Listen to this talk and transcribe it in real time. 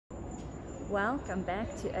Welcome back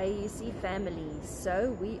to AUC family.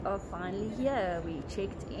 So we are finally here. We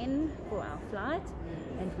checked in for our flight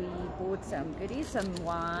and we bought some goodies, some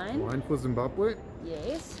wine. Wine for Zimbabwe?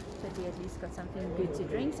 Yes, but we at least got something good to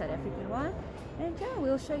drink, South African wine. And yeah,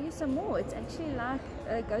 we'll show you some more. It's actually like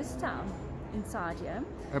a ghost town inside here.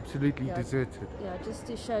 Absolutely deserted. Yeah, just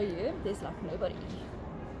to show you, there's like nobody.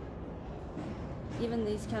 Even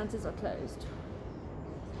these counters are closed.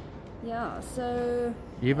 Yeah, so...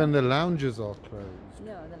 Even the lounges are closed.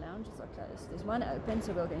 Yeah, the lounges are closed. There's one open,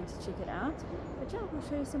 so we're going to check it out. But yeah, we'll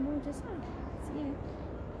show you some more just now. See you.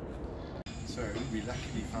 So we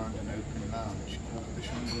luckily found an open lounge called the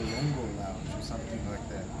Shongolongo Lounge or something like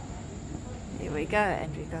that. Here we go,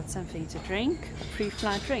 and we got something to drink.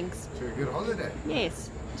 Pre-flight drinks. To a good holiday. Yes,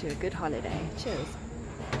 to a good holiday. Cheers.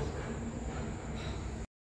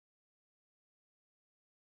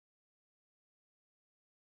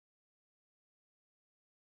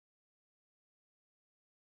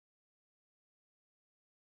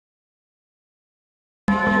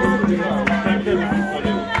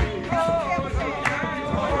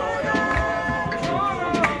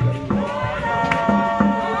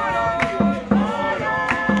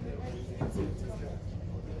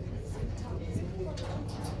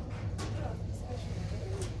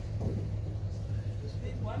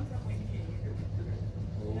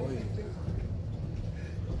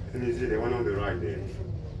 Can you see the one on the right there?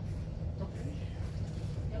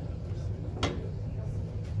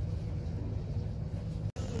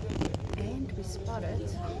 And we spotted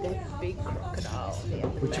that big crocodile there.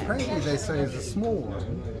 Which apparently they say is a small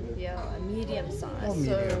one. Yeah, a medium size. Oh,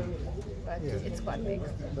 medium. So, but Yeah. it's quite big.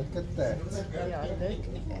 Look at that. Yeah, look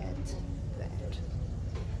at that.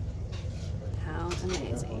 How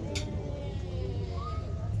amazing.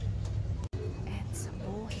 And some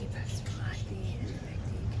more hippos right there. Back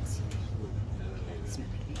there you can see them. It's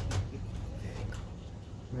very cool.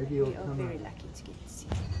 Maybe you'll We are come very up. lucky to get to see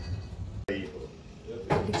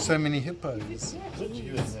So many hippos. Yes,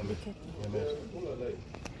 look at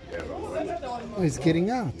Oh, it's getting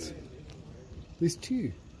out. There's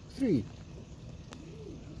 2, 3.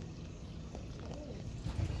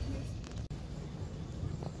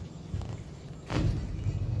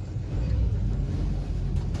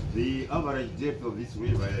 The average depth of this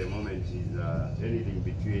river at the moment is anything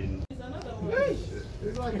between...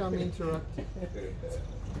 It's like I'm interrupting.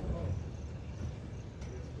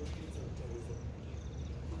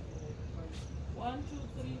 1, 2,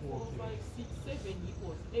 3, 4, 5, 6, 7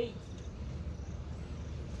 equals 8.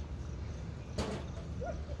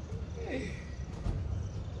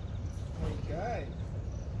 Okay.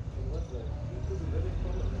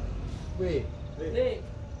 Where?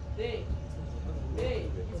 There.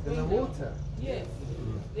 In the water? Yes.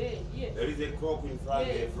 There, yes. There is a croc in front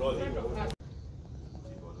there floating.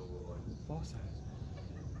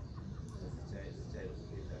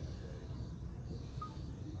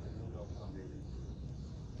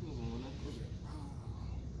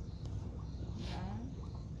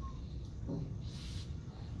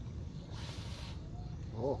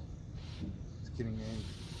 Oh, it's getting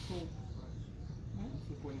angry.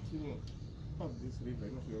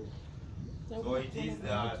 So it is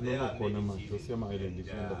there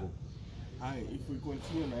If we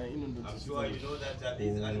continue now, I'm sure you know that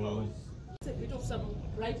these animals... It's a bit of some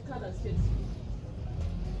bright colors.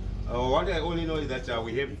 what I only know is that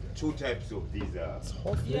we have 2 types of these Yeah.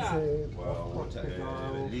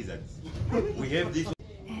 lizards. We have this.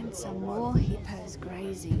 And some more hippos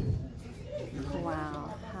grazing.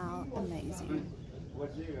 Wow, how amazing.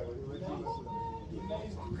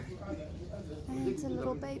 And it's a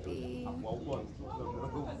little baby.